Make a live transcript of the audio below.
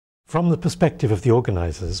From the perspective of the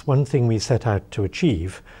organisers, one thing we set out to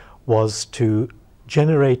achieve was to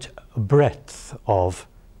generate a breadth of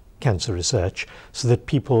cancer research so that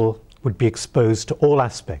people would be exposed to all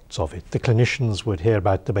aspects of it. The clinicians would hear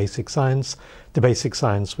about the basic science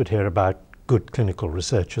would hear about good clinical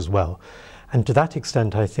research as well. And to that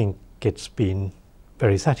extent, I think it's been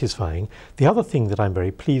very satisfying. The other thing that I'm very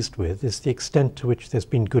pleased with is the extent to which there's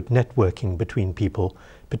been good networking between people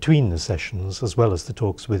between the sessions as well as the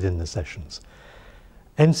talks within the sessions.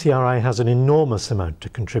 NCRI has an enormous amount to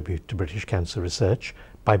contribute to British cancer research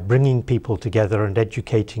by bringing people together and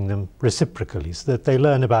educating them reciprocally so that they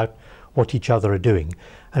learn about what each other are doing.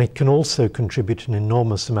 And it can also contribute an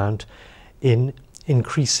enormous amount in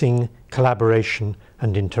increasing collaboration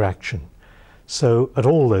and interaction. So at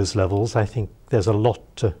all those levels, I think there's a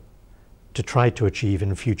lot to try to achieve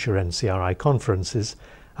in future NCRI conferences,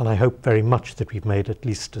 and I hope very much that we've made at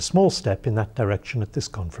least a small step in that direction at this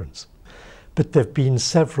conference. But there have been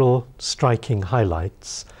several striking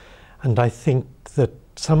highlights, and I think that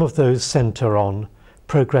some of those centre on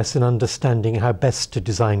progress in understanding how best to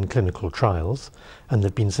design clinical trials, and there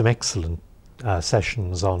have been some excellent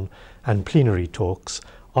sessions on and plenary talks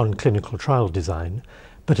on clinical trial design.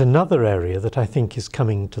 But another area that I think is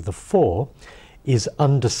coming to the fore is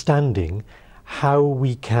understanding how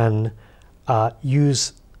we can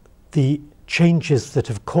use the changes that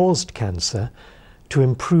have caused cancer to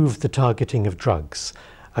improve the targeting of drugs,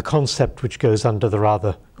 a concept which goes under the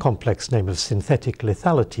rather complex name of synthetic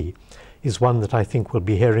lethality is one that I think we'll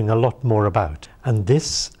be hearing a lot more about. And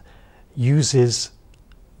this uses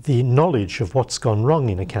the knowledge of what's gone wrong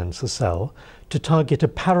in a cancer cell to target a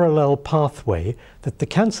parallel pathway that the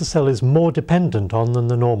cancer cell is more dependent on than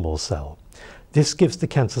the normal cell. This gives the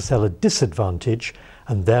cancer cell a disadvantage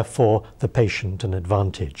and therefore the patient an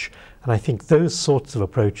advantage. And I think those sorts of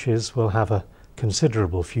approaches will have a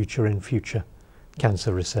considerable future in future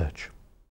cancer research.